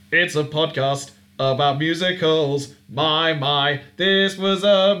It's a podcast about musicals. My, this was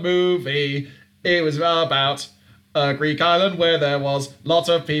a movie. It was about a Greek island where there was lots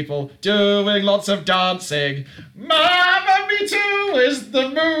of people doing lots of dancing. Mamma Mia 2 is the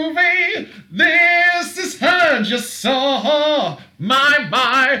movie. This is Heard You Saw.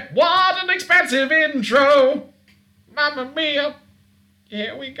 My, what an expensive intro. Mamma Mia,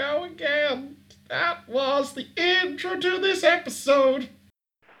 here we go again. That was the intro to this episode.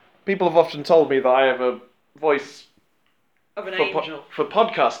 People have often told me that I have a voice of an angel. For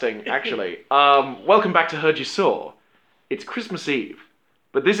podcasting, actually. Welcome back to Heard You Saw. It's Christmas Eve,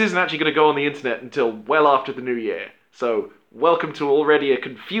 but this isn't actually going to go on the internet until well after the new year. So, welcome to already a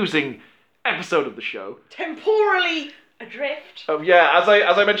confusing episode of the show. Temporally adrift. Yeah, as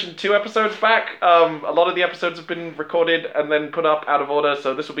I mentioned 2 episodes back, a lot of the episodes have been recorded and then put up out of order,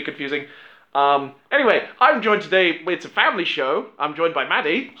 so this will be confusing. Anyway, I'm joined today, it's a family show. I'm joined by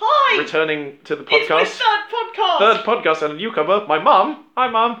Maddie. Hi! Returning to the podcast. It's my podcast! Third podcast and a newcomer, my mum. Hi,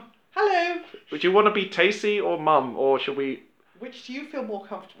 Mum. Hello. Would you want to be Tacey or Mum, or should we... Which do you feel more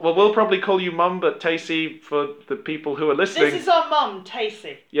comfortable Well, we'll probably call you Mum, but Tacey for the people who are listening. This is our mum,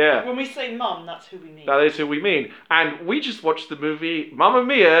 Tacey. Yeah. When we say mum, that's who we mean. That is who we mean. And we just watched the movie Mamma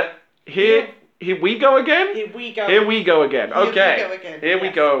Mia. Here we go again? Here we go. Here we go again. Okay. Here we go again. Here we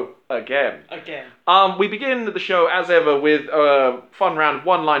Yes. go again. Again. We begin the show, as ever, with a fun round of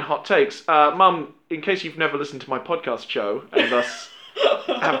one-line hot takes. Mum, in case you've never listened to my podcast show, and thus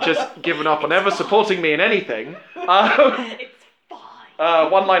have just given up on ever supporting me in anything, It's fine.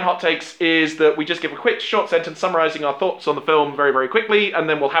 one-line hot takes is that we just give a quick, short sentence summarising our thoughts on the film very, very quickly, and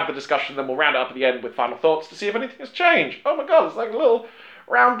then we'll have the discussion, then we'll round it up at the end with final thoughts to see if anything has changed. Oh my god, it's like a little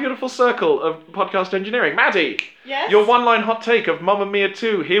round, beautiful circle of podcast engineering. Maddie! Yes? Your one-line hot take of Mamma Mia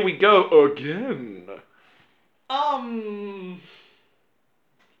 2, here we go again. I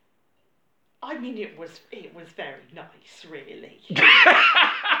mean, it was very nice, really. and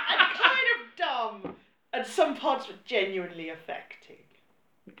kind of dumb. And some parts were genuinely affecting.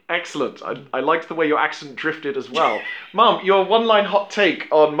 Excellent. I liked the way your accent drifted as well. Mum, your one-line hot take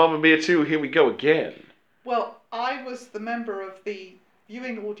on Mamma Mia 2, here we go again. Well, I was the member of the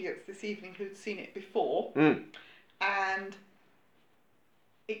viewing audience this evening who'd seen it before, and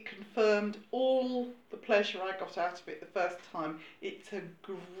it confirmed all the pleasure I got out of it the first time. It's a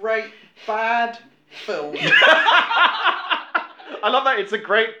great bad film. I love that. It's a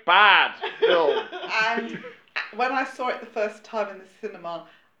great bad film. And when I saw it the first time in the cinema,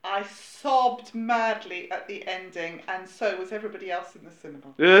 I sobbed madly at the ending, and so was everybody else in the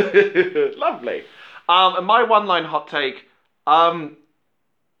cinema. Lovely. And my one-line hot take, holy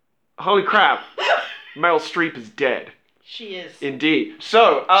crap, Meryl Streep is dead. She is. Indeed.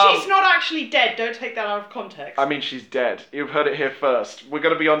 So, She's not actually dead. Don't take that out of context. I mean, she's dead. You've heard it here first. We're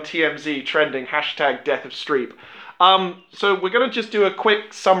going to be on TMZ trending # death of Streep. So we're going to just do a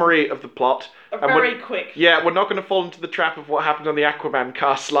quick summary of the plot. Very quick. Yeah, we're not going to fall into the trap of what happened on the Aquaman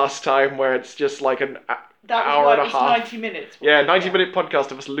cast last time, where it's just like an hour and a half. 90 minutes. Yeah, 90-minute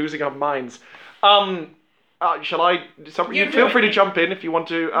podcast of us losing our minds. Shall I? You feel free to jump in if you want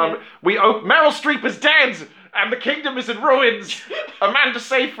to. Meryl Streep is dead, and the kingdom is in ruins. Amanda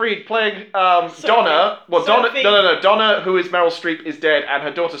Seyfried playing Donna. Well, Sophie. Donna, who is Meryl Streep, is dead, and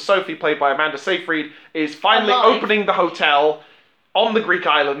her daughter Sophie, played by Amanda Seyfried, is finally Alive. opening the hotel on the Greek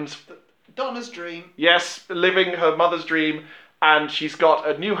island. Donna's dream. Yes, living her mother's dream, and she's got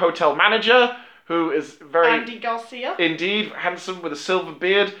a new hotel manager who is very... Andy Garcia. Indeed, handsome with a silver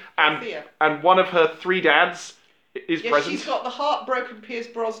beard, Garcia. and one of her 3 dads is Yes, present. she's got the heartbroken Pierce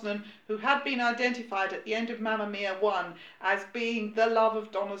Brosnan, who had been identified at the end of Mamma Mia 1 as being the love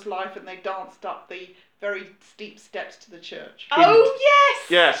of Donna's life, and they danced up the very steep steps to the church. Oh,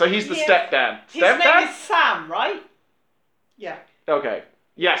 yes! Yeah, so he's the stepdad. His name is Sam, right? Yeah. Okay.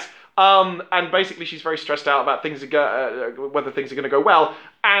 Yes. And basically she's very stressed out about whether things are going to go well,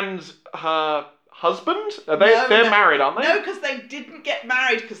 and her husband? They're married, aren't they? No, because they didn't get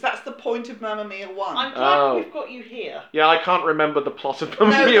married, because that's the point of Mamma Mia 1. I'm glad we've got you here. Yeah, I can't remember the plot of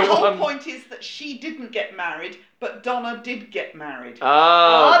Mamma No, Mia the whole 1. point is that she didn't get married, but Donna did get married.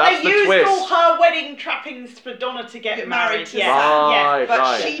 Oh, that's they the used twist. all her wedding trappings for Donna to get married. to Yes, Sam. Right, But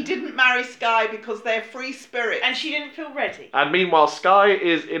right. she didn't marry Sky because they're free spirits. And she didn't feel ready. And meanwhile, Sky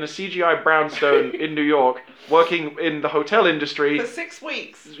is in a CGI brownstone in New York, working in the hotel industry. For 6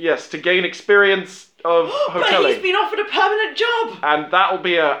 weeks. Yes, to gain experience of But hoteling. he's been offered a permanent job. And that'll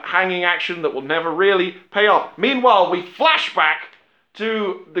be a hanging action that will never really pay off. Meanwhile, we flash back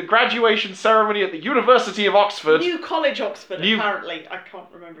to the graduation ceremony at the University of Oxford. New College, Oxford, apparently. I can't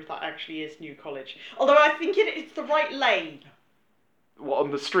remember if that actually is New College. Although I think it's the right lane.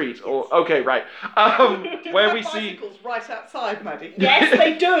 on the street, or okay, right, where we see bicycles right outside, Maddie. Yes,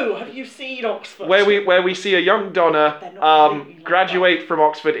 they do. Have you seen Oxford? where we see a young Donna They're not really like graduate from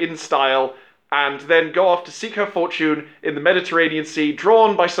Oxford in style, and then go off to seek her fortune in the Mediterranean Sea,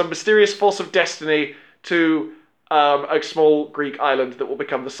 drawn by some mysterious force of destiny to a small Greek island that will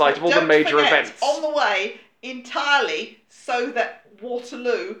become the site of all the Don't major forget, events. on the way, entirely so that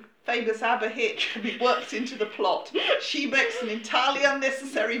Waterloo, famous ABBA hit, can be worked into the plot, she makes an entirely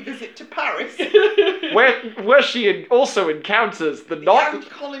unnecessary visit to Paris. Where she also encounters the Young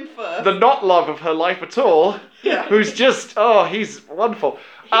Colin Firth. not love of her life at all, Yeah. who's just, he's wonderful.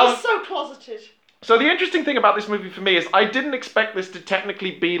 He's so closeted. So the interesting thing about this movie for me is I didn't expect this to technically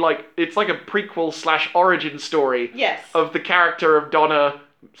be it's like a prequel / origin story Yes. of the character of Donna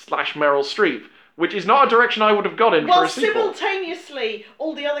 / Meryl Streep, which is not a direction I would have gone in for Well, a sequel. simultaneously,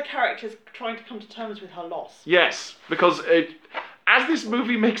 all the other characters trying to come to terms with her loss. Yes, because as this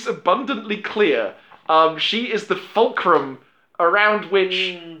movie makes abundantly clear, she is the fulcrum around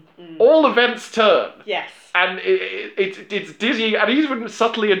which all events turn. Yes. And it's dizzying, and even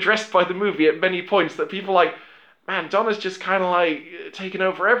subtly addressed by the movie at many points that people are like, man, Donna's just kind of like taking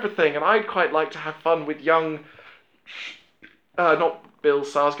over everything, and I'd quite like to have fun with young, not Bill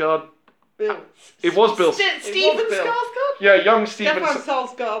Skarsgård. Bill. It was Bill. Stephen Bill. Skarsgård? Yeah, young Stephen. Stefan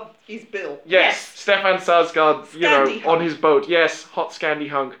Sarsgaard, he's Bill. Yes, Yes. Stefan Sarsgaard, Scandi hunk. on his boat. Yes, hot Scandi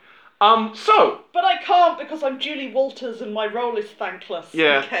hunk. So, But I can't because I'm Julie Walters and my role is thankless.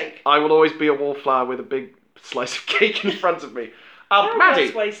 yeah, Cake. I will always be a wallflower with a big slice of cake in front of me. There are Maddie,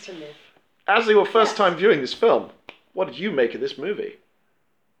 worse ways to live. as your first Yes. time viewing this film, what did you make of this movie?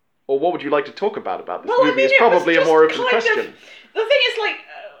 Or what would you like to talk about this Well, I movie? mean, It's it was probably a just more open kind question. of- The thing is, like,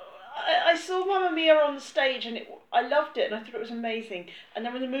 I saw Mamma Mia on the stage and I loved it and I thought it was amazing. And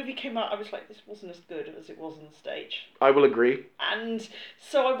then when the movie came out, I was like, this wasn't as good as it was on the stage. I will agree. And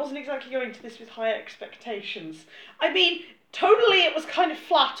so I wasn't exactly going to this with higher expectations. I mean, tonally it was kind of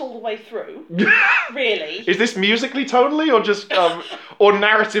flat all the way through, really. Is this musically tonally or just or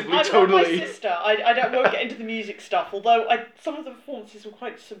narratively I'm not tonally? my sister. I won't get into the music stuff, although some of the performances were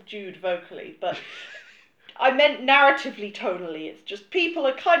quite subdued vocally, but I meant narratively tonally. It's just people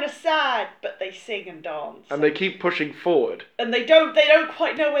are kind of sad, but they sing and dance. And they keep pushing forward. And they don't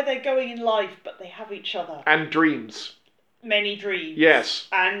quite know where they're going in life, but they have each other. And dreams. Many dreams. Yes.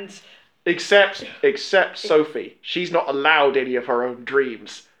 And Except Sophie. She's not allowed any of her own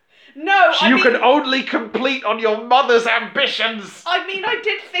dreams. no, I You mean, can only complete on your mother's ambitions. I mean, I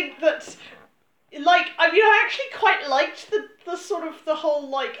did think that, like, I mean, I actually quite liked the sort of the whole,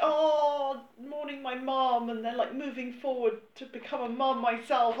 like, mourning my mum, and then, like, moving forward to become a mum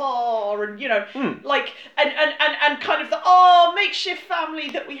myself, and, you know, like, and kind of the, makeshift family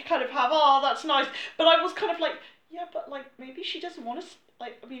that we kind of have, that's nice. But I was kind of like, yeah, but, like, maybe she doesn't want to,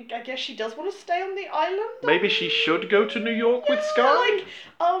 like, I mean, I guess she does want to stay on the island. Maybe she should go to New York with Yeah, Sky?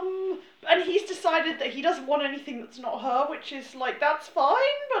 like, and he's decided that he doesn't want anything that's not her, which is like, that's fine,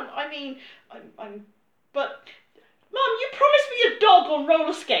 but I mean, but Mum, you promised me a dog on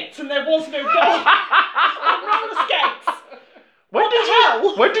roller skates, and there was no dog on roller skates.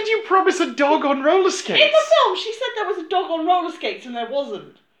 When did you promise a dog on roller skates? In the film, she said there was a dog on roller skates, and there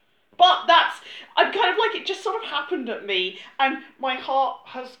wasn't. But I'm kind of like, it just sort of happened at me, and my heart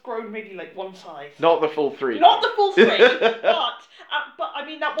has grown maybe like one size. Not the full 3. Not the full 3, but I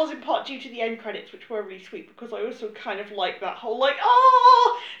mean, that was in part due to the end credits, which were really sweet, because I also kind of like that whole, like,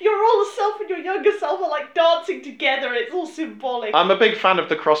 your older self and your younger self are, like, dancing together, it's all symbolic. I'm a big fan of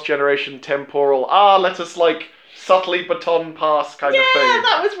the cross-generation temporal, let us, like, subtly baton pass kind of thing. Yeah,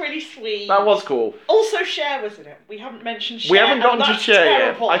 that was really sweet. That was cool. Also, Cher was in it. We haven't mentioned Cher. We haven't gotten to that's Cher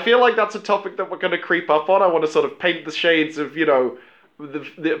terrible. yet. I feel like that's a topic that we're going to creep up on. I want to sort of paint the shades of, you know,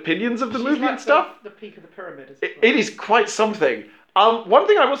 the opinions of the She's movie like and stuff. The peak of the pyramid. It is quite something. One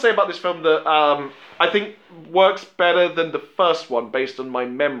thing I will say about this film that I think works better than the first one based on my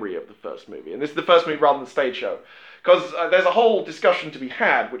memory of the first movie. And this is the first movie rather than the stage show. Because there's a whole discussion to be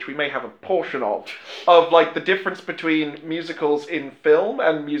had, which we may have a portion of like the difference between musicals in film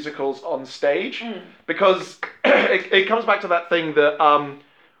and musicals on stage. Because it comes back to that thing that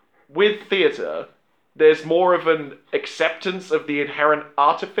with theatre, there's more of an acceptance of the inherent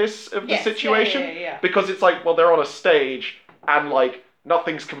artifice of the Yes, situation. yeah. Because it's like, well, they're on a stage and like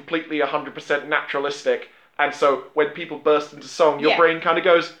nothing's completely 100% naturalistic. And so when people burst into song, your Yeah. brain kind of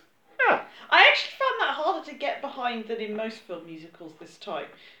goes, yeah. I actually found that harder to get behind than in most film musicals this time.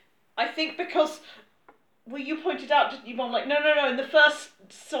 I think because, well, you pointed out, didn't you, Mum, like, no, in the first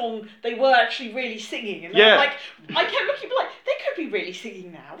song, they were actually really singing. And Yeah. like, I kept looking like, they could be really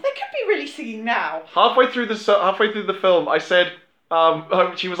singing now. They could be really singing now. Halfway through the film, I said,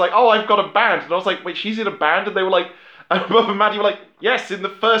 she was like, "Oh, I've got a band," and I was like, "Wait, she's in a band?" And they were like, and Bob and Maddie were like, "Yes, in the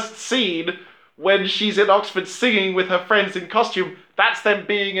first scene when she's in Oxford singing with her friends in costume, that's them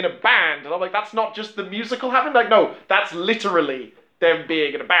being in a band." And I'm like, "That's not just the musical happening." Like, no, that's literally them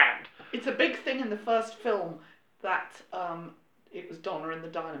being in a band. It's a big thing in the first film that it was Donna and the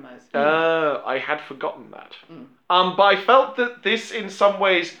Dynamos. I had forgotten that. But I felt that this, in some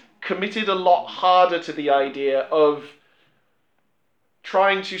ways, committed a lot harder to the idea of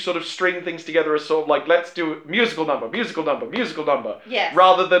trying to sort of string things together as sort of like, let's do a musical number, musical number, musical number. Yes.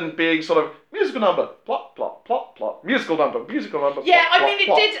 Rather than being sort of musical number, plot, plot, plot, plot, musical number, Yeah, plot, I mean,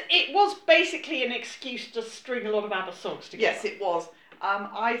 plot. it was basically an excuse to string a lot of ABBA songs together. Yes, it was.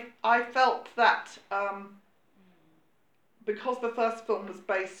 I felt that because the first film was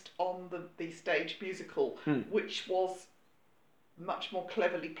based on the stage musical, which was much more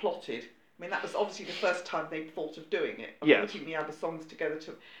cleverly plotted. I mean, that was obviously the first time they'd thought of doing it, of putting the ABBA songs together.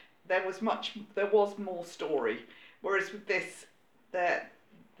 There was more story. Whereas with this, the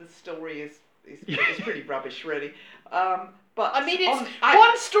story is pretty rubbish, really. But I mean, it's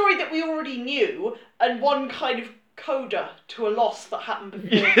one story that we already knew, and one kind of coda to a loss that happened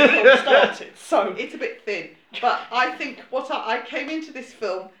before the film started. So it's a bit thin. But I think I came into this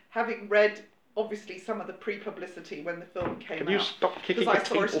film having read, obviously, some of the pre-publicity when the film came out. Can you stop kicking the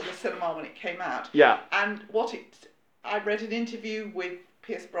Because I saw it table? in the cinema when it came out. Yeah. And I read an interview with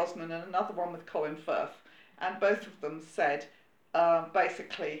Pierce Brosnan and another one with Colin Firth, and both of them said,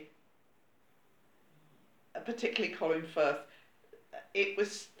 basically, particularly Colin Firth,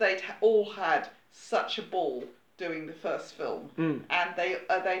 they'd all had such a ball doing the first film, and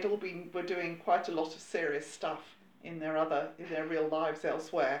they'd all were doing quite a lot of serious stuff in their real lives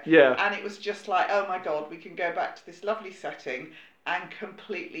elsewhere. Yeah. And it was just like, oh my God, we can go back to this lovely setting and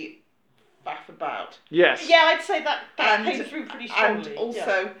completely faff about. Yes. yeah, I'd say that came through pretty strongly. And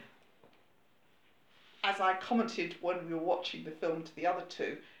also, as I commented when we were watching the film to the other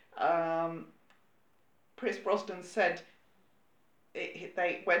two, Pierce Brosnan said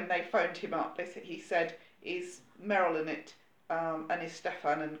when they phoned him up, he said, "Is Meryl in it? And is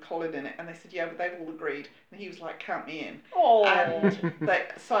Stefan and Colin in it?" And they said, "Yeah, but they've all agreed." And he was like, "Count me in." Oh. And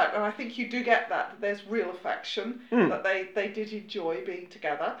and I think you do get that there's real affection, that they did enjoy being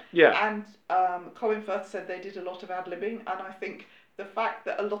together. Yeah. And Colin Firth said they did a lot of ad-libbing, and I think the fact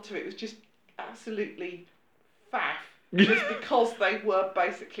that a lot of it was just absolutely faff, just because they were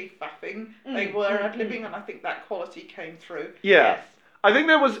basically faffing, they were ad-libbing, and I think that quality came through. Yeah. Yes. I think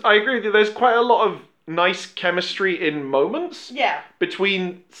I agree with you, there's quite a lot of nice chemistry in moments Yeah.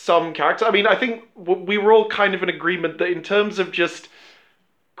 between some characters. I mean, I think we were all kind of in agreement that in terms of just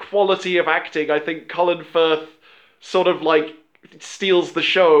quality of acting, I think Colin Firth sort of like steals the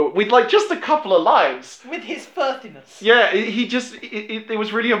show with like just a couple of lines. With his Firthiness. Yeah, it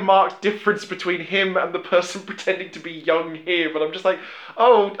was really a marked difference between him and the person pretending to be young him, and I'm just like,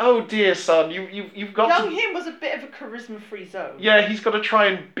 oh dear son, you've got Young to... him was a bit of a charisma-free zone. Yeah, he's got to try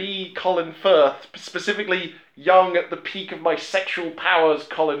and be Colin Firth, specifically young at the peak of my sexual powers,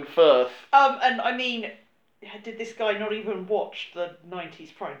 Colin Firth. And I mean, did this guy not even watch the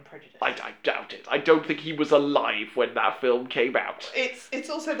 90s Pride and Prejudice? I doubt it. I don't think he was alive when that film came out. It's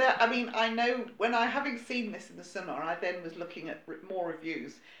also that, I mean, I know when having seen this in the cinema, I then was looking at more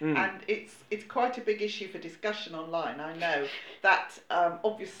reviews, and it's quite a big issue for discussion online. I know that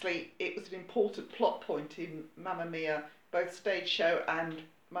obviously it was an important plot point in Mamma Mia, both stage show and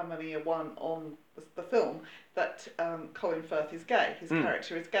Mamma Mia 1 on the film, that Colin Firth is gay. His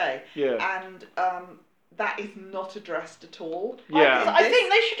character is gay. Yeah. And that is not addressed at all. Yeah. I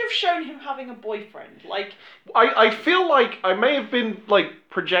think they should have shown him having a boyfriend. Like, I feel like I may have been like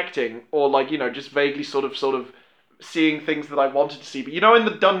projecting or like, you know, just vaguely sort of seeing things that I wanted to see. But you know, in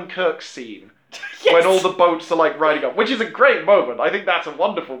the Dunkirk scene, yes! when all the boats are like riding up, which is a great moment. I think that's a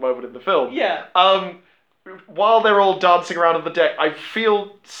wonderful moment in the film. Yeah. While they're all dancing around on the deck, I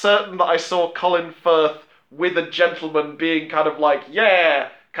feel certain that I saw Colin Firth with a gentleman being kind of like,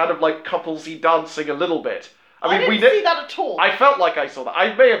 kind of like couplesy dancing a little bit. I mean, didn't see that at all. I felt like I saw that.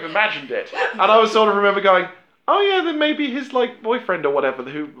 I may have imagined it. And I was sort of remember going, oh yeah, then maybe his like boyfriend or whatever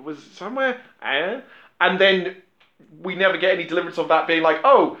who was somewhere. And then we never get any deliverance of that being like,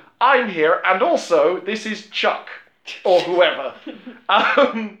 oh, I'm here and also this is Chuck or whoever.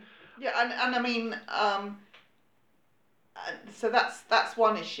 Yeah, and I mean, so that's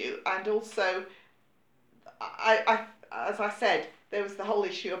one issue, and also, I as I said, there was the whole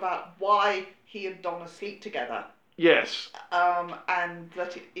issue about why he and Donna sleep together. Yes. And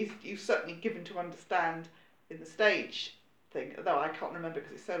that you've certainly given to understand in the stage thing, though I can't remember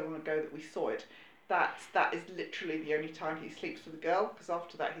because it's so long ago that we saw it, that is literally the only time he sleeps with a girl, because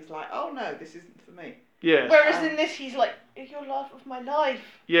after that he's like, oh no, this isn't for me. Yeah. Whereas in this, he's like, you're love of my life.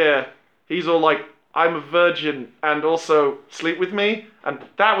 Yeah. He's all like, I'm a virgin, and also sleep with me, and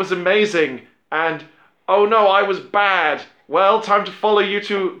that was amazing, and oh no, I was bad. Well, time to follow you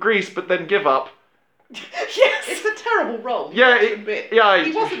to Greece, but then give up. Yes. It's a terrible role. Yeah, you have to admit. yeah.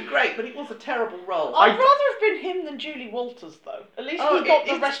 He wasn't great, but it was a terrible role. I'd rather have been him than Julie Walters, though. At least Oh, he got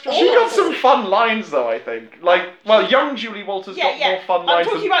the it's restaurant. She got awful. some fun lines, though, I think. Like, well, young Julie Walters got more fun I'm lines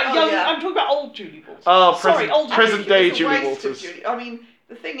talking than... about Oh, young. yeah. I'm talking about old Julie Walters. Oh, Sorry, old present Julie. day It's a Julie waste of Walters. Julie. I mean,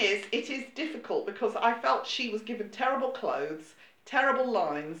 the thing is, it is difficult because I felt she was given terrible clothes, terrible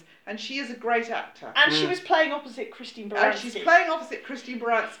lines, and she is a great actor. And she was playing opposite Christine Baranski. And she's playing opposite Christine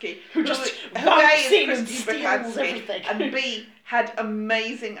Baranski, Who just who A bumps is in and Christine steals Baranski, everything. and B had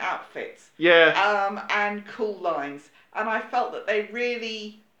amazing outfits, Yeah. and cool lines. And I felt that they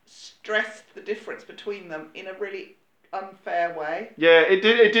really stressed the difference between them in a really unfair way. Yeah, it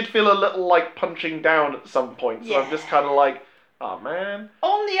did feel a little like punching down at some point, so I'm just Yeah. kind of like, oh man.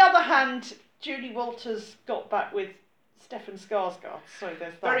 On the other hand, Julie Walters got back with Stefan Skarsgård, so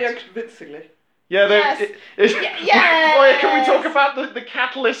there's that. Very unconvincingly. Yeah, Yes. Yeah. Oh, yeah, can we talk about the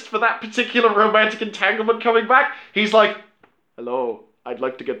catalyst for that particular romantic entanglement coming back? He's like, hello, I'd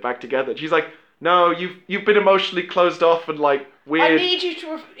like to get back together. And she's like, no, you've been emotionally closed off and like weird. I need you to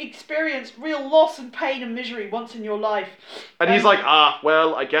have experienced real loss and pain and misery once in your life. And he's like,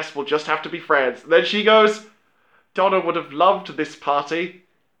 well, I guess we'll just have to be friends. And then she goes, Donna would have loved this party.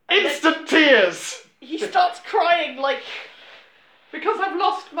 Instant tears! He starts crying like... Because I've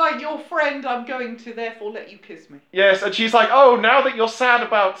lost your friend, I'm going to therefore let you kiss me. Yes, and she's like, oh, now that you're sad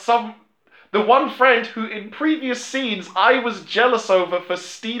about the one friend who in previous scenes I was jealous over for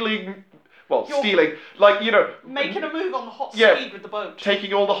stealing, like, you know... Making a move on the hot Yeah. Swede with the boat.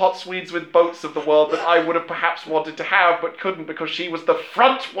 Taking all the hot Swedes with boats of the world that I would have perhaps wanted to have, but couldn't because she was the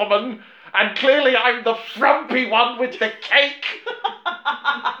front woman, and clearly I'm the frumpy one with the cake.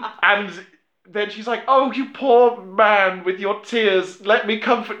 And then she's like, oh, you poor man with your tears, let me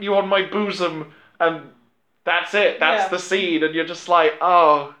comfort you on my bosom. And that's it, that's the scene, and you're just like,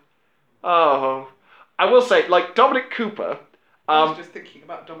 oh. I will say, like, Dominic Cooper... I was just thinking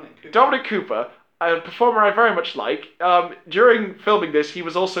about Dominic Cooper. Dominic Cooper, a performer I very much like. During filming this, he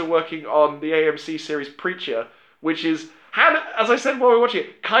was also working on the AMC series Preacher, which had, as I said while we were watching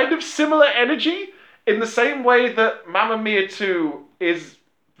it, kind of similar energy in the same way that Mamma Mia 2 is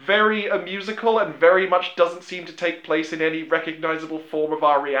very a musical and very much doesn't seem to take place in any recognizable form of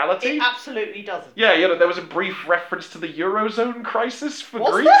our reality. It absolutely doesn't. Yeah, you know, there was a brief reference to the Eurozone crisis for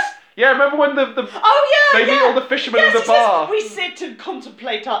Was Greece. there? Yeah, remember when Oh yeah, they meet all the fishermen in the yes, bar? We sit and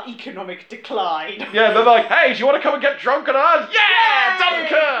contemplate our economic decline. Yeah, they're like, hey, do you want to come and get drunk on us? Yeah,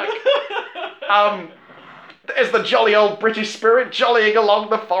 Dunkirk! There's the jolly old British spirit jollying along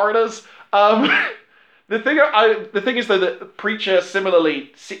the foreigners. The thing is though that Preacher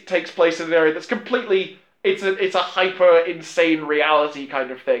similarly takes place in an area that's completely, it's a hyper insane reality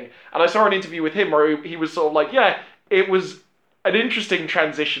kind of thing. And I saw an interview with him where he was sort of like, yeah, it was an interesting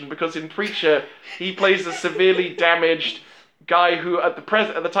transition because in Preacher he plays a severely damaged guy who at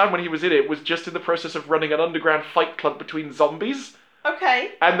the time when he was in it was just in the process of running an underground fight club between zombies.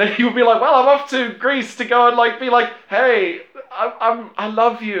 Okay. And then he would be like, well, I'm off to Greece to go and like be like, hey, I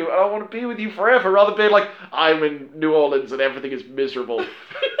love you and I want to be with you forever, rather than being like, I'm in New Orleans and everything is miserable.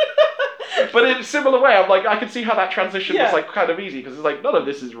 But in a similar way, I'm like, I can see how that transition was like kind of easy because it's like, none of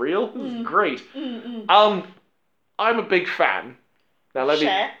this is real. This is great. I'm a big fan. Now let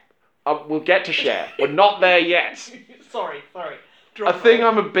Cher. me. We'll get to Cher. We're not there yet. Sorry. A thing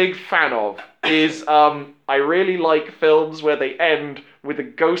I'm a big fan of is I really like films where they end with the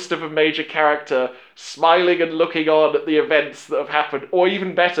ghost of a major character smiling and looking on at the events that have happened, or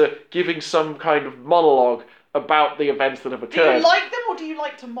even better, giving some kind of monologue about the events that have Do occurred. you like them or do you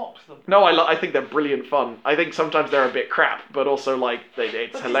like to mock them? No, I think they're brilliant fun. I think sometimes they're a bit crap, but also like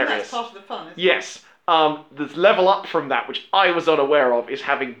it's But hilarious. That's part of the fun, isn't it? Yes. The level up from that, which I was unaware of, is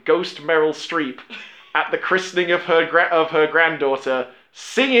having Ghost Meryl Streep at the christening of her granddaughter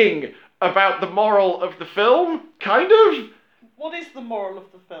singing about the moral of the film, kind of. What is the moral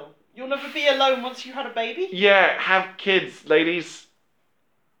of the film? You'll never be alone once you had a baby? Yeah, have kids, ladies.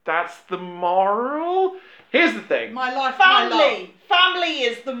 That's the moral? Here's the thing. My life, my love. Family! Family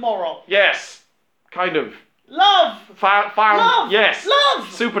is the moral. Yes, kind of. Love! Love! Yes. Love!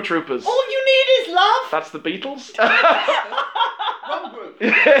 Super Troopers. All you need is love! That's the Beatles. Wrong group.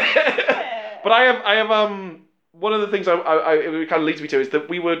 But I have one of the things it kind of leads me to is that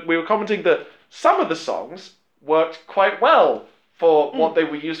we were commenting that some of the songs worked quite well for what they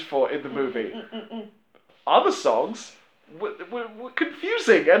were used for in the movie. Other songs were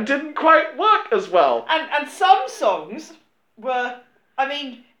confusing and didn't quite work as well. And some songs were, I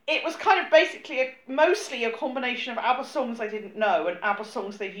mean, it was kind of basically mostly a combination of ABBA songs I didn't know and ABBA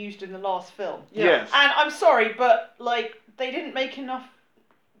songs they've used in the last film. Yes. And I'm sorry, but like they didn't make enough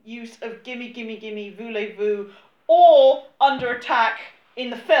use of Gimme Gimme Gimme, Voulez-Vous, or Under Attack in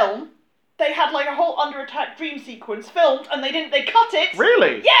the film. They had like a whole Under Attack dream sequence filmed and they cut it.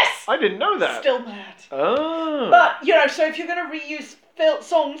 Really? Yes! I didn't know that. Still mad. Oh. But, you know, so if you're going to reuse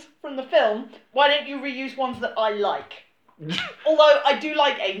songs from the film, why don't you reuse ones that I like? Although I do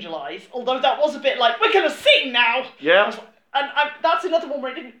like Angel Eyes, although that was a bit like, we're going to sing now! Yeah. And that's another one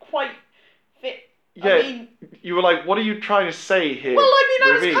where it didn't quite fit. Yeah, I mean, you were like, what are you trying to say here? well, I mean,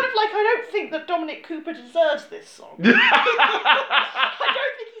 I was Ravine? kind of like, I don't think that Dominic Cooper deserves this song. I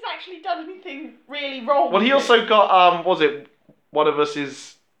don't think he's actually done anything really wrong. Well, he with also got, was it One of Us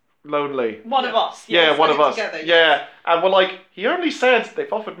is Lonely? One of Us. Yeah, One sang of it Us. together, Yeah, and we're like, he only said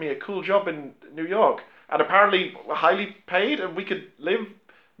they've offered me a cool job in New York, and apparently highly paid, and we could live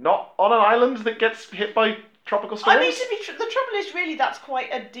not on an island that gets hit by tropical storms. I mean, the trouble is really that's quite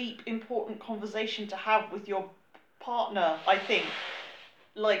a deep, important conversation to have with your partner, I think.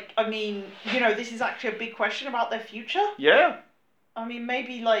 Like, I mean, you know, this is actually a big question about their future. Yeah. I mean,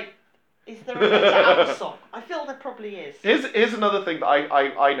 maybe, like, is there a better ABBA song? I feel there probably is. Here's another thing that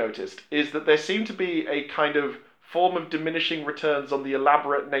I noticed, is that there seemed to be a kind of form of diminishing returns on the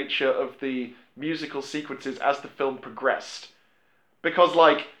elaborate nature of the musical sequences as the film progressed. Because,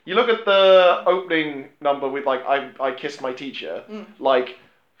 like, you look at the opening number with, like, I Kissed My Teacher, like,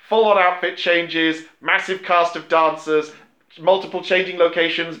 full-on outfit changes, massive cast of dancers, multiple changing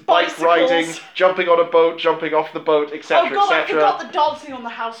locations, bike Bicycles. riding, jumping on a boat, jumping off the boat, etc., Oh god, I etc. forgot the dancing on the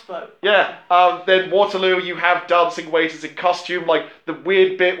houseboat. Yeah, then Waterloo, you have dancing waiters in costume, like the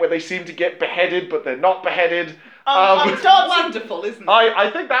weird bit where they seem to get beheaded, but they're not beheaded. It's dancing. wonderful, isn't it? I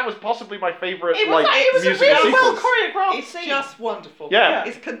think that was possibly my favourite, It was, like, it was a musical really well sequence. choreographed It's scene. just wonderful. Yeah.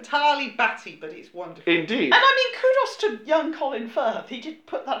 It's entirely batty, but it's wonderful. Indeed. And I mean, kudos to young Colin Firth. He did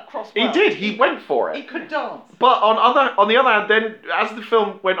put that across well. He did, he went for He it. could dance. But on the other hand, then, as the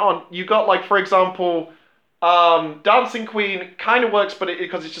film went on, you got, like, for example, Dancing Queen kind of works, but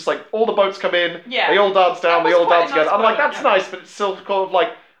because it's just like, all the boats come in, Yeah. they all dance down, That they was all quite a dance together. nice I'm like, moment, that's yeah. nice, but it's still kind of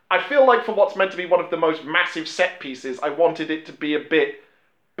like, I feel like for what's meant to be one of the most massive set pieces, I wanted it to be a bit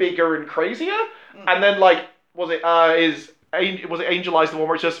bigger and crazier. And then, like, was it Angel Eyes, the one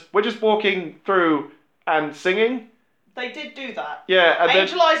where it's just, we're just walking through and singing? They did do that. Yeah, and then...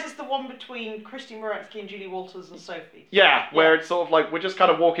 Angel Eyes is the one between Christy Morensky and Julie Walters and Sophie. Yeah, where it's sort of like, we're just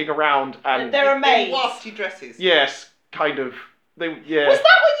kind of walking around and... They're In amazed. wafty dresses. Yes, kind of. Yeah. Was that when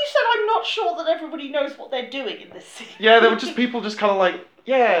you said I'm not sure that everybody knows what they're doing in this scene? Yeah, there were just people just kind of like,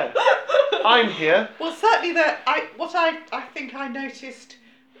 yeah, I'm here. Well, certainly what I think I noticed,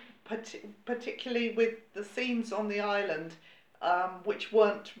 particularly with the scenes on the island, which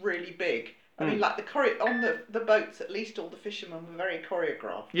weren't really big. I mean, like on the boats, at least all the fishermen were very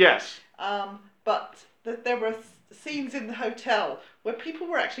choreographed. Yes. But there were scenes in the hotel where people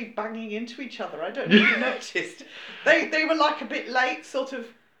were actually banging into each other. I don't know if you noticed. They were like a bit late, sort of,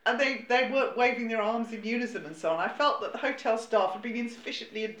 and they weren't waving their arms in unison and so on. I felt that the hotel staff had been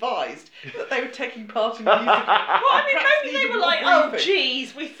insufficiently advised that they were taking part in the music. Well, I mean, Perhaps maybe they needed were more like, oh, briefing.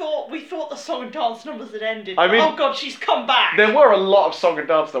 geez, we thought the song and dance numbers had ended. I mean- oh god, she's come back. There were a lot of song and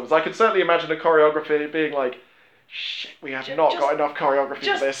dance numbers. I can certainly imagine a choreography being like, shit, we have not got enough choreography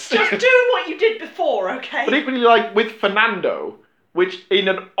for this. Just do what you did before, okay? But equally, like, with Fernando, which in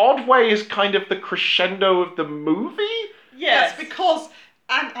an odd way is kind of the crescendo of the movie. Yes, because,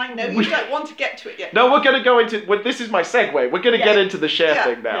 and I know you don't want to get to it yet. No, we're going to go into, well, this is my segue, we're going to get into the Cher Yeah,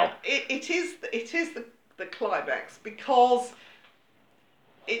 thing now. It is the climax, because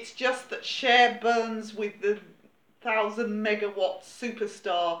it's just that Cher burns with the 1,000 megawatt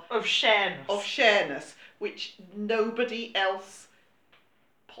superstar of Shareness. of Cher-ness, which nobody else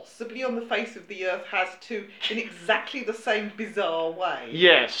possibly on the face of the earth has to, in exactly the same bizarre way.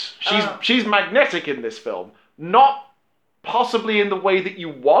 Yes, she's magnetic in this film. Not possibly in the way that you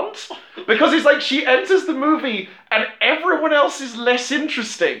want, because it's like she enters the movie and everyone else is less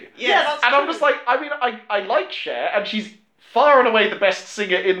interesting. Yes. that's And I'm true. just like, I mean, I like Cher, and she's far and away the best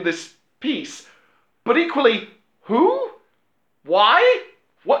singer in this piece. But equally, who? Why?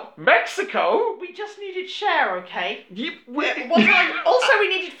 What? Mexico? We just needed Cher, okay? Also, We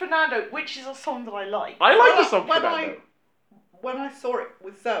needed Fernando, which is a song that I like. I like the song when Fernando. when I saw it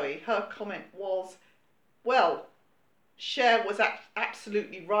with Zoe, her comment was, well, Cher was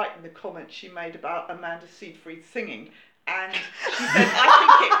absolutely right in the comment she made about Amanda Seyfried singing, And she said,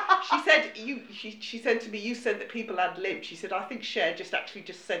 I think it. She said to me, you said that people ad libbed. She said, I think Cher just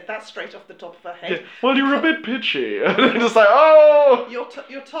said that straight off the top of her head. Yeah. Well, you were a bit pitchy. And just like, oh.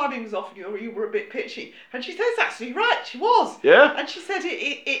 Your timing was off. You were a bit pitchy. And she said, it's absolutely right. She was. Yeah. And she said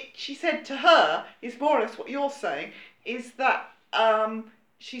She said to her, is more or less what you're saying, is that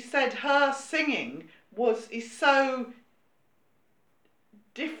she said her singing is so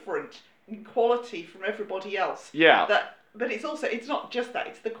different in quality from everybody else. Yeah. But it's not just that,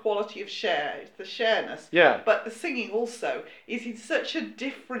 it's the quality of Cher, it's the Cher-ness. Yeah. But the singing also is in such a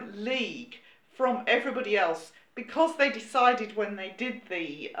different league from everybody else, because they decided when they did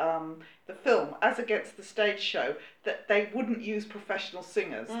the film, as against the stage show, that they wouldn't use professional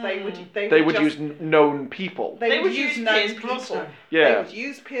singers. They would use known people. They would use known Pierce people. Brosnan. Yeah. They would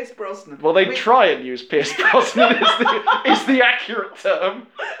use Pierce Brosnan. Well, they'd try and use Pierce Brosnan is the accurate term.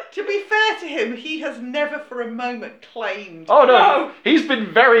 To be fair to him, he has never for a moment claimed. Oh, no. No. He's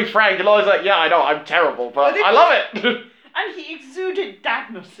been very frank and always like, yeah, I know, I'm terrible, but But if I love it. And he exuded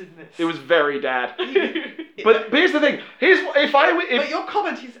dadness in this. It was very dad. But here's the thing. But your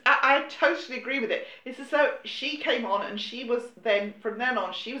comment is, I totally agree with it. It's as though she came on and she was then, from then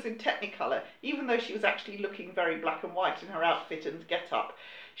on, she was in Technicolor, even though she was actually looking very black and white in her outfit and get-up.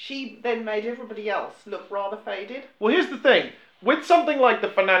 She then made everybody else look rather faded. Well, here's the thing. With something like the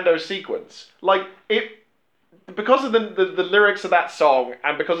Fernando sequence, like, because of the lyrics of that song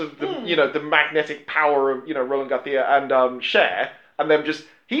and because of the the magnetic power of Roland Garcia and Cher and them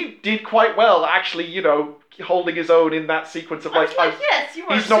he did quite well actually holding his own in that sequence of I was like, yes, you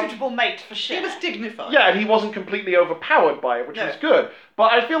were a he's not- suitable mate for Cher. She was dignified. yeah, and he wasn't completely overpowered by it, which No. was good.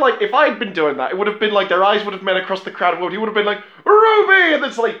 But I feel like if I'd been doing that, it would have been like their eyes would have met across the crowd and he would have been like, Ruby! And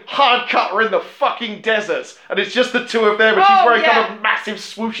it's like hard cut, we're in the fucking desert. And it's just the two of them and she's wearing kind of a massive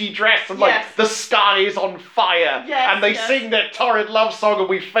swooshy dress and like the sky is on fire. Yes, and they sing their torrid love song and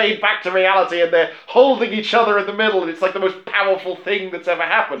we fade back to reality and they're holding each other in the middle and it's like the most powerful thing that's ever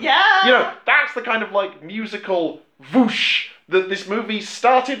happened. Yeah. That's the kind of like musical whoosh that this movie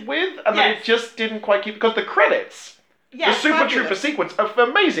started with and then it just didn't quite keep, because the credits, the Super fabulous. Trooper sequence are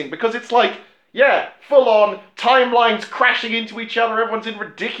amazing because it's like, full on timelines crashing into each other, everyone's in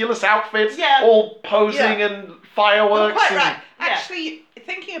ridiculous outfits, all posing and fireworks. Quite and, right. Actually,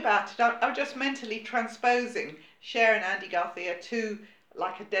 thinking about it, I'm just mentally transposing Cher and Andy Garcia to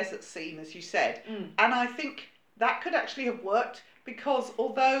like a desert scene, as you said. And I think that could actually have worked because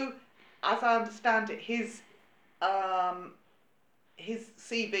although, as I understand it, his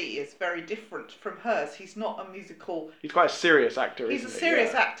CV is very different from hers. He's not a musical. He's quite a serious actor. He's a isn't he?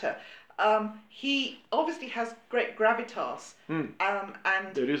 serious actor. He obviously has great gravitas. And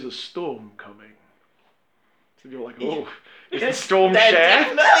there is a storm coming. So you're like, oh, is the storm there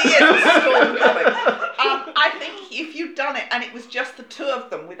Cher? definitely is a storm coming. I think if you'd done it and it was just the two of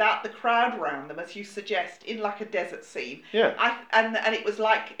them without the crowd around them, as you suggest, in like a desert scene, and it was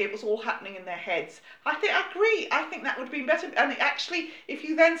like it was all happening in their heads. I agree. I think that would have been better. And actually, if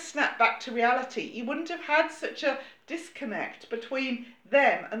you then snap back to reality, you wouldn't have had such a disconnect between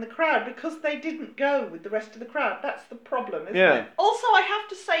them and the crowd because they didn't go with the rest of the crowd. That's the problem, isn't it? Also, I have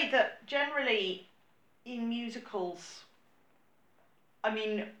to say that generally in musicals, I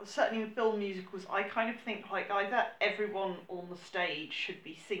mean, certainly in film musicals, I kind of think like either everyone on the stage should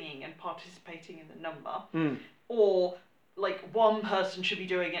be singing and participating in the number, or like one person should be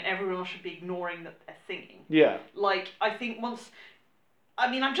doing it and everyone else should be ignoring that they're singing. Yeah. Like, I think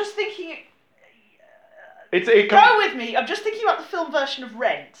I'm just thinking, Go go with me, I'm just thinking about the film version of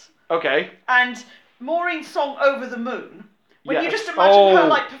Rent. Okay. And Maureen's song Over the Moon. When you Yes. just imagine her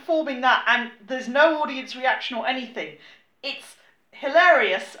like performing that and there's no audience reaction or anything, it's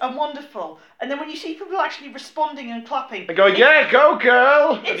hilarious and wonderful. And then when you see people actually responding and clapping, And going, yeah, go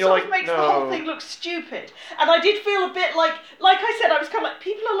girl! And it you're sort like, of makes no. the whole thing look stupid. And I did feel a bit like I said, I was kind of like,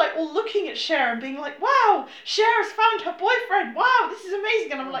 people are like all looking at Cher and being like, wow, Cher has found her boyfriend. Wow, this is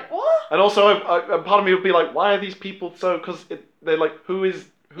amazing. And I'm like, what? And also, part of me would be like, why are these people so? Because they're like, who's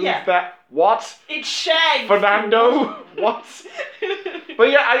that? What? It's Cher. Fernando? What?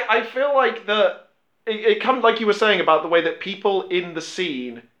 But yeah, I feel like it comes like you were saying about the way that people in the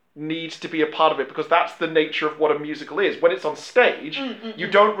scene needs to be a part of it because that's the nature of what a musical is. When it's on stage, you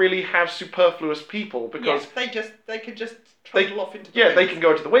don't really have superfluous people because they could just trundle off into the they wings. can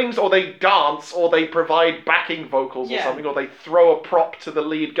go into the wings or they dance or they provide backing vocals or something or they throw a prop to the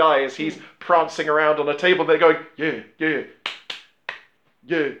lead guy as he's prancing around on a table. They're going yeah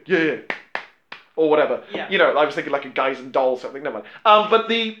or whatever. Yeah. You know, I was thinking like a Guys and Dolls something. Never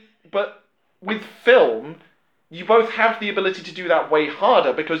mind. But with film, you both have the ability to do that way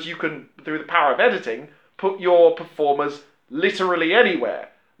harder because you can, through the power of editing, put your performers literally anywhere.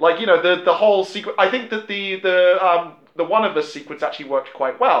 Like, you know, the whole sequence. I think that the One of Us sequence actually worked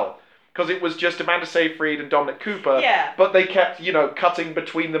quite well. Because it was just Amanda Seyfried and Dominic Cooper. Yeah. But they kept, you know, cutting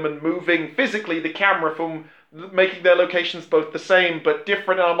between them and moving physically the camera from making their locations both the same but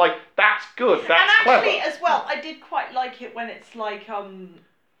different. And I'm like, that's good. That's and actually, clever. as well, I did quite like it when it's like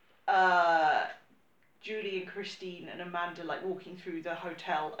Julie and Christine and Amanda like walking through the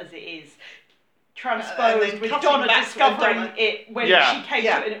hotel as it is. Transposed with cutting Donna back to discovering Donna. it when Yeah. she came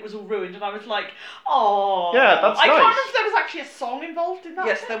Yeah. to it and it was all ruined, and I was like, oh. Yeah, that's I can't nice. remember if there was actually a song involved in that.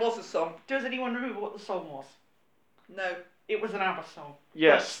 Yes, there was a song. Does anyone remember what the song was? No. It was an ABBA song.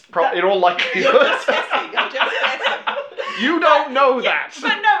 Yes, That- in all You're likelihood. just guessing. You're just guessing. You don't know Yeah, that.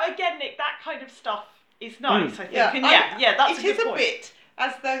 but no, again, Nick, that kind of stuff is nice, I think. Yeah, And yeah, that's a it good is a point. bit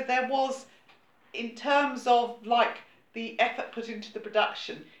as though there was, in terms of like the effort put into the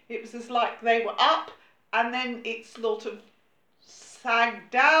production, it was as like they were up and then it sort of sagged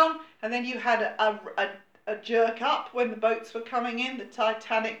down, and then you had a jerk up when the boats were coming in, the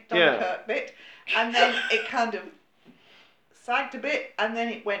Titanic Dunkirk bit, and then it kind of sagged a bit, and then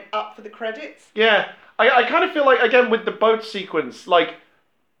it went up for the credits. Yeah, I kind of feel like, again, with the boat sequence, like,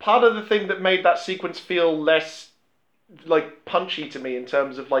 part of the thing that made that sequence feel less, like, punchy to me in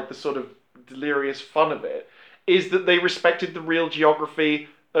terms of, like, the sort of delirious fun of it, is that they respected the real geography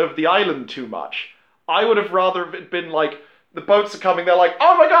of the island too much. I would have rather it been, like, the boats are coming, they're like,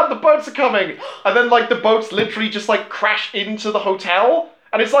 oh my god, the boats are coming! And then, like, the boats literally just, like, crash into the hotel.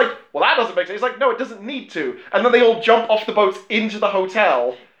 And it's like, well, that doesn't make sense. It's like, no, it doesn't need to. And then they all jump off the boats into the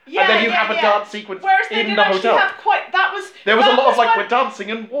hotel. Yeah, and then you yeah, have a yeah. dance sequence Whereas they in didn't the actually hotel. have quite. That was. There was a that lot of like, when- we're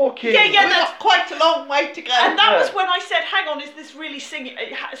dancing and walking. Yeah, yeah, We've got quite a long way to go. And that Yeah. was when I said, "Hang on, is this really singing?"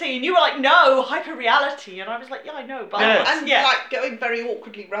 And you were like, "No, hyper reality," and I was like, "Yeah, I know, but Yeah. and yeah, like going very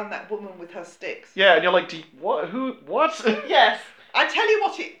awkwardly around that woman with her sticks. Yeah, and you're like, what? Who? What? yes, I tell you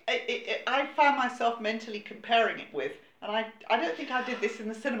what, I found myself mentally comparing it with, and I don't think I did this in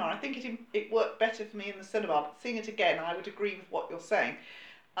the cinema. I think it worked better for me in the cinema, but seeing it again, I would agree with what you're saying.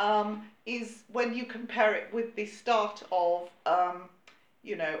 Is when you compare it with the start of,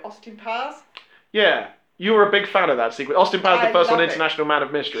 Austin Powers. Yeah, you were a big fan of that sequence. Austin Powers, the I first one, love it. International Man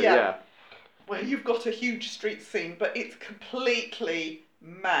of Mystery. Yeah. Yeah. Where you've got a huge street scene, but it's completely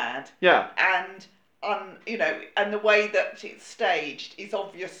mad. Yeah. And and the way that it's staged is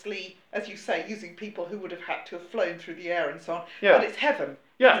obviously, as you say, using people who would have had to have flown through the air and so on. Yeah. But it's heaven.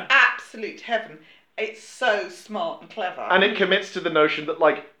 Yeah. It's absolute heaven. It's so smart and clever. And it commits to the notion that,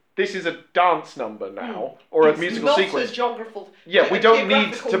 like, this is a dance number now, or a It's musical not sequence. A geographical. Yeah, we don't need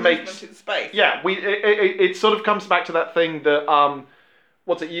geographical to make. movement in space. Yeah, it sort of comes back to that thing that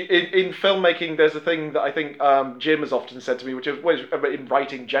what's it? In filmmaking, there's a thing that I think Jim has often said to me, which is in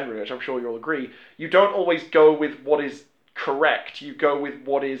writing generally, which I'm sure you'll agree. You don't always go with what is correct. You go with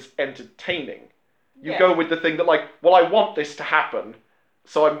what is entertaining. You Yeah. go with the thing that, like, well, I want this to happen,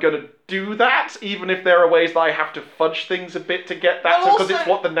 so I'm going to do that, even if there are ways that I have to fudge things a bit to get that, Well, because it's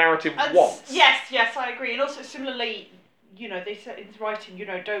also- what the narrative And wants. yes, I agree. And also similarly, they said in writing,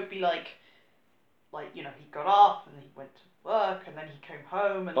 don't be like, he got up and he went to work and then he came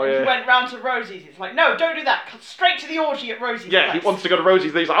home and Oh, then yeah. he went round to Rosie's. It's like, no, don't do that. Cut straight to the orgy at Rosie's. Yeah, he place. wants to go to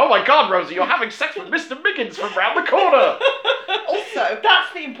Rosie's. He's like, oh my god, Rosie, you're having sex with Mr. Miggins from round the corner. Also,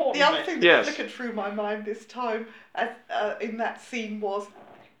 That's the important the other bit. thing that Yes. flickered through my mind this time, in that scene, was,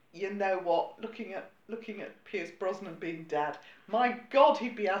 you know what? Looking at Pierce Brosnan being dad, my God,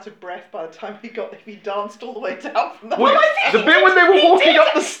 he'd be out of breath by the time if he danced all the way down from the. Well, I think the he bit when they were he walking did-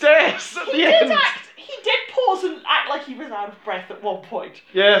 up the stairs at the end. He did pause and act like he was out of breath at one point.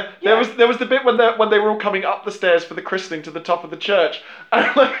 Yeah, Yeah. there was the bit when they were all coming up the stairs for the christening to the top of the church,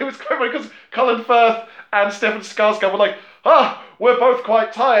 and like it was quite funny because Colin Firth and Stefan Skarsgård were like, we're both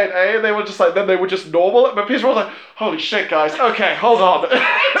quite tired, eh? And they were just like, then they were just normal, but Pierce was like, holy shit, guys, okay, hold on. It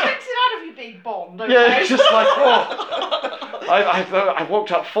takes it out of you being Bond, okay? Yeah, it's just like, whoa. I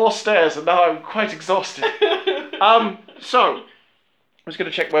walked up 4 stairs and now I'm quite exhausted. So, I'm just going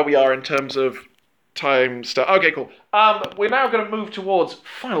to check where we are in terms of time stuff. Okay, cool. We're now going to move towards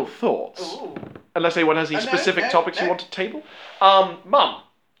final thoughts. Ooh. Unless anyone has any No, specific no, topics you no. want to table. Mum,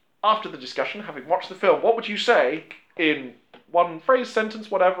 after the discussion, having watched the film, what would you say in one phrase, sentence,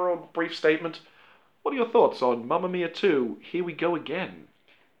 whatever, or brief statement? What are your thoughts on Mamma Mia 2? Here we go again.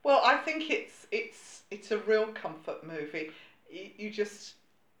 Well, I think it's a real comfort movie. You just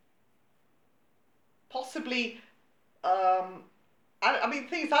possibly. I mean, the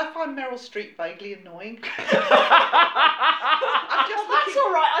thing is, I find Meryl Streep vaguely annoying. I'm just Well, that's looking.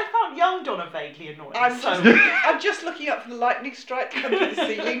 all right. I found young Donna vaguely annoying. I'm just looking up for the lightning strike to come to the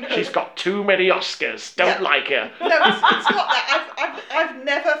ceiling. She's got too many Oscars. Don't like her. No, it's not that. I've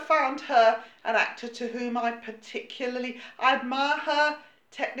never found her an actor to whom I I admire her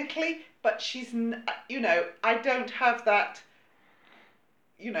technically, but she's, I don't have that,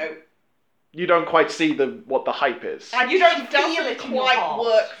 You don't quite see what the hype is. You don't she feel doesn't it in your quite heart.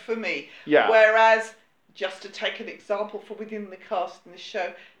 work for me. Yeah. Whereas, just to take an example for within the cast in the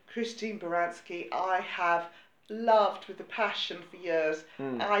show, Christine Baranski, I have loved with a passion for years.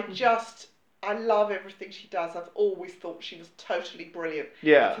 I love everything she does. I've always thought she was totally brilliant.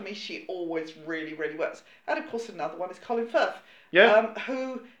 Yeah. And for me, she always really, really works. And of course, another one is Colin Firth. Yeah.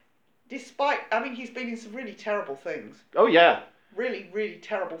 Who, he's been in some really terrible things. Oh, yeah. Really, really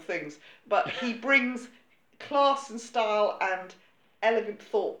terrible things. But he brings class and style and elegant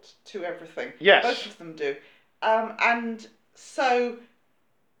thought to everything. Yes. Both of them do. And so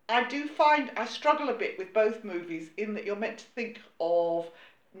I do find I struggle a bit with both movies in that you're meant to think of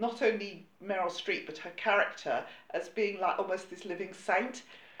not only Meryl Streep but her character as being like almost this living saint,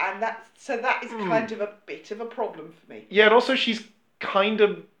 and that is kind of a bit of a problem for me. Yeah, and also she's kind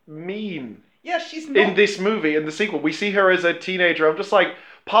of mean. Yeah, she's not. In this movie, in the sequel, we see her as a teenager. I'm just like,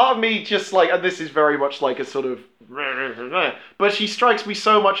 part of me just like, and this is very much like a sort of, but she strikes me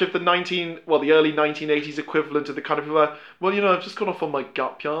so much of the early 1980s equivalent of the kind of, I've just gone off on my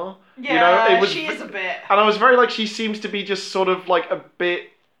gut, yeah. Yeah, she is a bit. And I was very like, she seems to be just sort of like a bit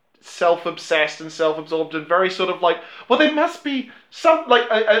self-obsessed and self-absorbed and very sort of like, there must be some, like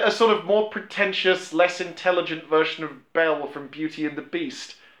a sort of more pretentious, less intelligent version of Belle from Beauty and the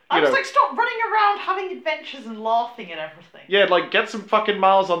Beast. I was like, stop running around having adventures and laughing at everything. Yeah, like, get some fucking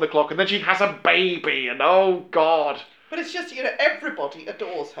miles on the clock, and then she has a baby, and oh god. But it's just, everybody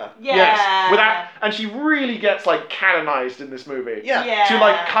adores her. Yeah. Yes, and she really gets, like, canonized in this movie. Yeah. To,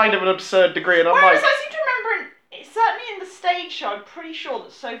 like, kind of an absurd degree, and I'm Whereas like... I seem to remember, certainly in the stage show, I'm pretty sure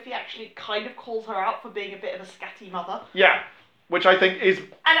that Sophie actually kind of calls her out for being a bit of a scatty mother. Yeah, which I think is...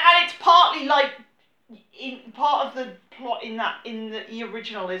 And it's partly, like, part of the plot in the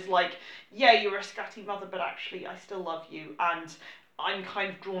original is like, yeah, you're a scatty mother, but actually I still love you, and I'm kind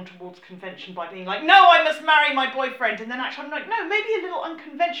of drawn towards convention by being like, no, I must marry my boyfriend, and then actually I'm like, no, maybe a little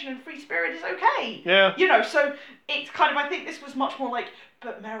unconvention and free spirit is okay. Yeah. So it's kind of, I think this was much more like,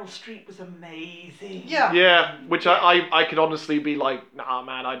 but Meryl Streep was amazing. Yeah. Yeah, which I could honestly be like, nah,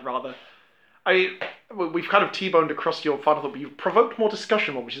 man, I'd rather... we've kind of T-boned across your final thought, but you've provoked more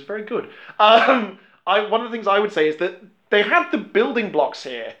discussion, which is very good. One of the things I would say is that they had the building blocks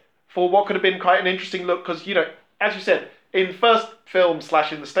here for what could have been quite an interesting look, because, as you said, in first film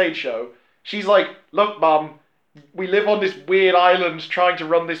 / in the stage show, she's like, look, Mum, we live on this weird island trying to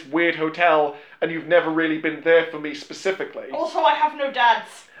run this weird hotel, and you've never really been there for me specifically. Also, I have no dads.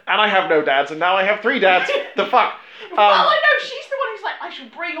 And I have no dads, and now I have 3 dads. The fuck? Well, I know, she's the one who's like, I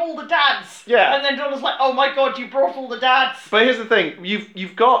should bring all the dads. Yeah. And then Donna's like, oh my god, you brought all the dads. But here's the thing,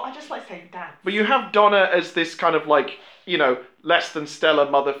 you've got... I just like saying dads. But you have Donna as this kind of like, less than stellar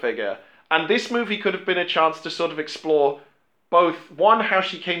mother figure. And this movie could have been a chance to sort of explore both, one, how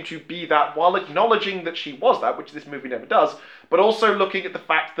she came to be that while acknowledging that she was that, which this movie never does, but also looking at the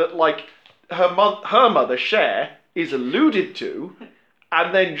fact that, like, her mother, Cher, is alluded to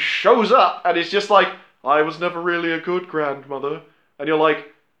and then shows up and is just like, I was never really a good grandmother. And you're like,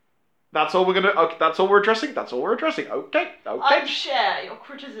 that's all we're addressing? That's all we're addressing. Okay. I'm Cher, your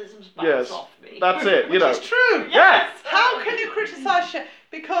criticisms bounce off me. That's it, Which is true. Yes. How can you criticise Cher?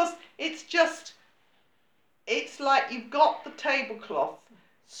 Because it's like you've got the tablecloth.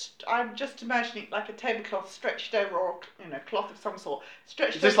 I'm just imagining like a tablecloth stretched over, or cloth of some sort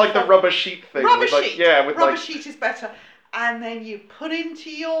stretched. Is this over like the rubber sheet thing? Rubber with, like, sheet. Yeah, with rubber like... sheet is better. And then you put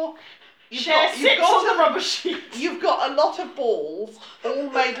into your. Cher sits on the rubber sheet. You've got a lot of balls, all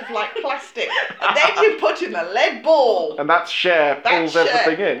made of like plastic, and then you put in a lead ball. And that's Cher pulls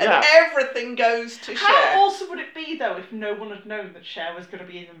everything in. And everything goes to Cher. How awesome would it be though if no one had known that Cher was going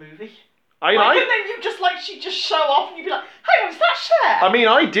to be in the movie? And then you just like she'd just show up and you'd be like, "Hang on, is that Cher?" I mean,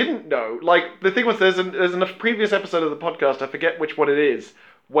 I didn't know. Like the thing was, there's a previous episode of the podcast. I forget which one it is,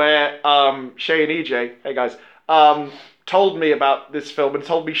 where Shay and EJ, hey guys, told me about this film and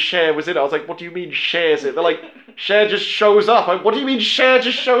told me Cher was in it. I was like, what do you mean Cher's it? They're like, Cher just shows up. Like, what do you mean Cher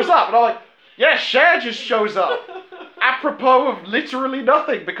just shows up? And I'm like, yeah, Cher just shows up. Apropos of literally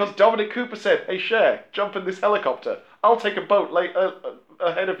nothing, because Dominic Cooper said, hey Cher, jump in this helicopter. I'll take a boat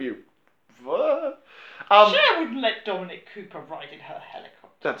ahead of you. Cher wouldn't let Dominic Cooper ride in her helicopter.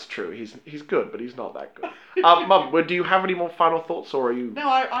 That's true. He's good, but he's not that good. Mum, do you have any more final thoughts, or are you... No,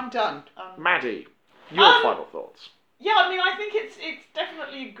 I'm done. Maddie, your final thoughts. Yeah, I mean, I think it's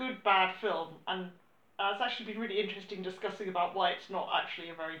definitely a good bad film, and it's actually been really interesting discussing about why it's not actually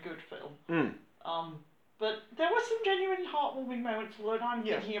a very good film. But there were some genuine heartwarming moments. Although now I'm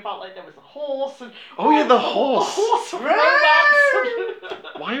thinking about like there was a horse and the horse. A horse of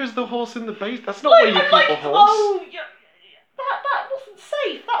romance. Why was the horse in the base? That's not Like, where you I'm keep like, a horse. oh, yeah, that wasn't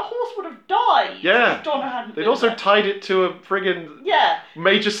safe. That horse would have died. Yeah. If Donna hadn't They'd been also there. tied it to a friggin' Yeah.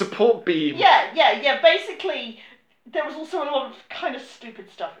 major support beam. Yeah. Basically, there was also a lot of kind of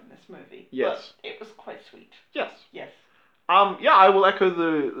stupid stuff in this movie. Yes. But it was quite sweet. Yes. Yes. Yeah, I will echo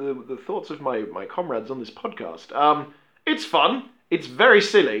the thoughts of my comrades on this podcast. It's fun. It's very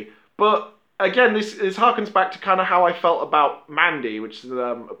silly. But again, this harkens back to kind of how I felt about Mandy, which is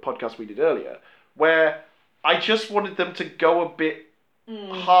a podcast we did earlier, where I just wanted them to go a bit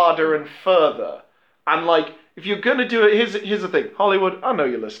harder and further. And like, if you're going to do it, here's the thing. Hollywood, I know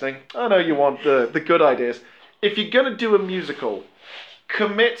you're listening. I know you want the good ideas. If you're going to do a musical,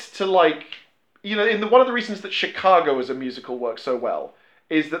 commit to like... You know, one of the reasons that Chicago as a musical works so well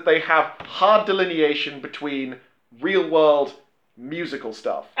is that they have hard delineation between real-world musical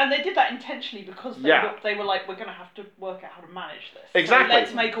stuff. And they did that intentionally because they were like, we're going to have to work out how to manage this. Exactly. So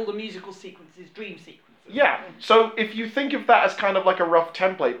let's make all the musical sequences dream sequences. Yeah, so if you think of that as kind of like a rough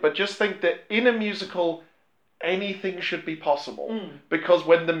template, but just think that in a musical, anything should be possible. Because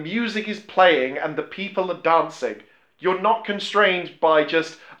when the music is playing and the people are dancing, you're not constrained by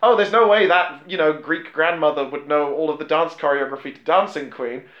just, oh, there's no way that, Greek grandmother would know all of the dance choreography to Dancing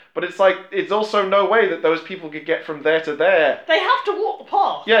Queen. But it's like, it's also no way that those people could get from there to there. They have to walk the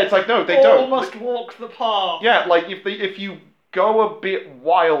path. Yeah, it's like, no, they All don't. must walk the path. Yeah, like, if you go a bit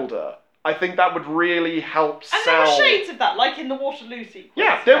wilder, I think that would really help sell... And there were shades of that, like in the Waterloo sequence.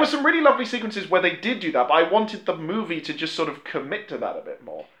 Yeah, there were some really lovely sequences where they did do that, but I wanted the movie to just sort of commit to that a bit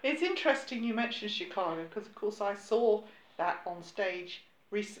more. It's interesting you mentioned Chicago, because of course I saw that on stage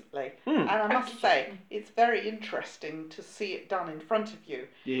recently, and I must say it's very interesting to see it done in front of you,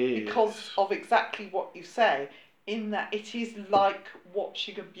 because of exactly what you say, in that it is like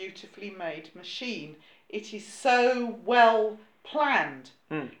watching a beautifully made machine. It is so well planned,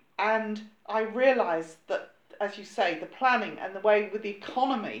 and I realised that, as you say, the planning and the way with the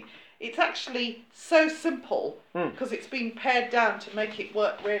economy, it's actually so simple because it's been pared down to make it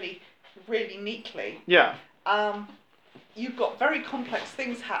work really, really neatly. Yeah. You've got very complex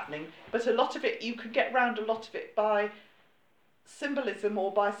things happening, but a lot of it, you could get around a lot of it by symbolism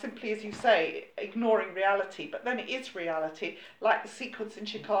or by simply, as you say, ignoring reality. But then it is reality, like the sequence in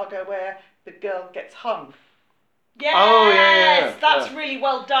Chicago where the girl gets hung. Yes, oh, yeah. That's really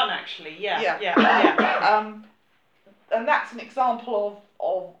well done, actually. Yeah. And that's an example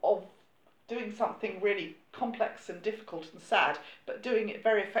of doing something really complex and difficult and sad, but doing it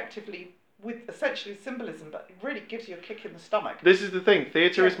very effectively with essentially symbolism, but it really gives you a kick in the stomach. This is the thing.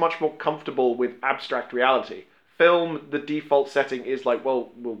 Theatre is much more comfortable with abstract reality. Film, the default setting is like, well,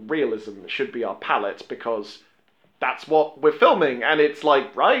 realism should be our palette because that's what we're filming. And it's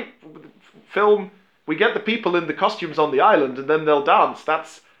like, right? Film, we get the people in the costumes on the island and then they'll dance.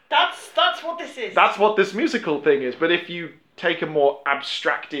 That's what this is. That's what this musical thing is. But if you take a more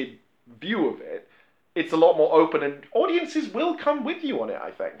abstracted view of it, it's a lot more open and audiences will come with you on it,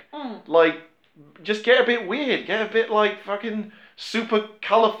 I think. Like, just get a bit weird. Get a bit, like, fucking super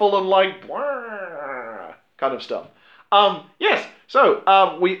colourful and, like, blah, kind of stuff. Yes, so,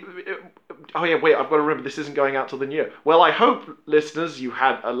 oh yeah, wait, I've got to remember this isn't going out till the new year. Well, I hope, listeners, you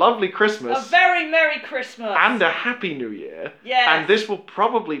had a lovely Christmas. A very Merry Christmas. And a Happy New Year. Yes. And this will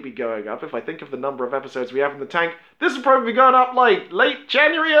probably be going up, if I think of the number of episodes we have in the tank, this will probably be going up, like, late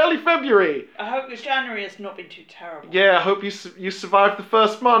January, early February. I hope this January has not been too terrible. Yeah, I hope you survived the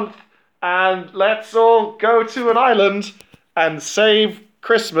first month. And let's all go to an island and save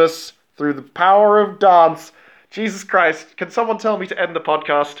Christmas through the power of dance. Jesus Christ, can someone tell me to end the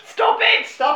podcast? Stop it! Stop